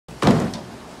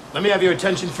Let me have your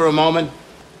attention for a moment.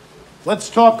 Let's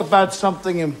talk about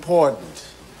something important.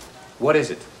 What is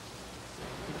it?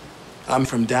 I'm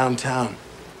from downtown.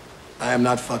 I am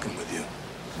not fucking with you.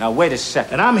 Now, wait a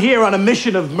second. And I'm here on a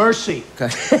mission of mercy. Okay.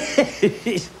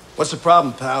 What's the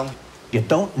problem, pal? You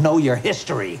don't know your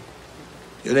history.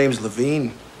 Your name's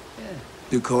Levine. Yeah.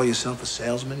 You call yourself a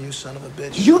salesman, you son of a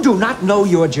bitch? You do not know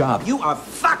your job. You are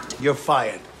fucked. You're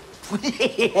fired.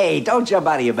 Hey, don't jump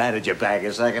out of your manager bag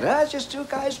a second. Huh? It's just two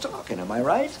guys talking, am I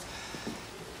right?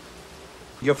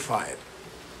 You're fired.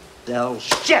 Oh,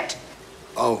 shit!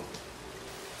 Oh,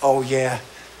 yeah.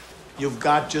 You've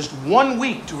got just 1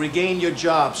 week to regain your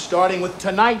job, starting with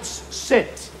tonight's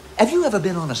sit. Have you ever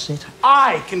been on a sit?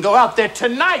 I can go out there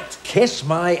tonight. Kiss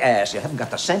my ass. You haven't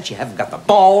got the sense, you haven't got the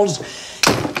balls.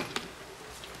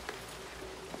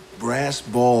 Brass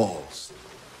balls.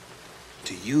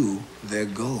 To you, they're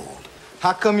gold.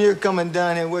 How come you're coming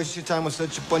down here and wasting your time with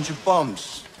such a bunch of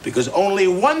bums? Because only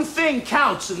one thing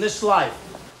counts in this life.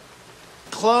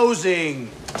 Closing.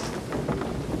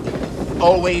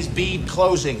 Always be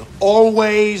closing.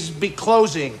 Always be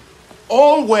closing.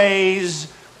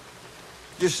 Always.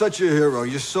 You're such a hero.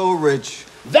 You're so rich.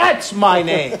 That's my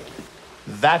name.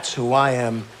 That's who I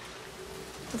am.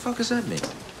 What the fuck does that mean?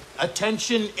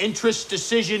 Attention, interest,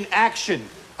 decision, action.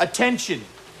 Attention,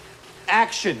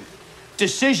 action,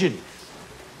 decision,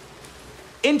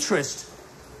 interest.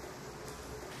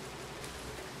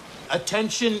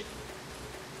 Attention,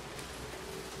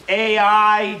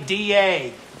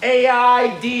 AIDA.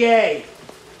 AIDA.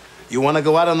 You want to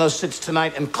go out on those sits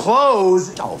tonight and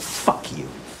close? Oh, fuck you.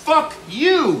 Fuck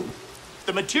you!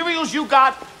 The materials you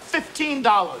got,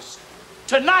 $15.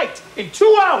 Tonight, in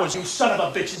 2 hours, you son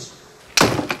of a bitches.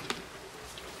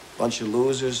 Bunch of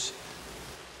losers.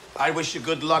 I wish you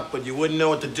good luck, but you wouldn't know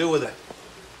what to do with it.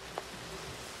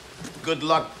 Good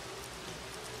luck.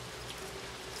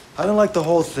 I don't like the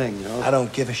whole thing, you know? I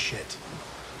don't give a shit.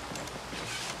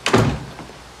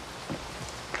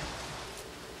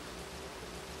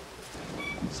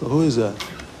 So who is that?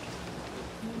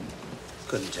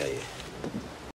 Couldn't tell you.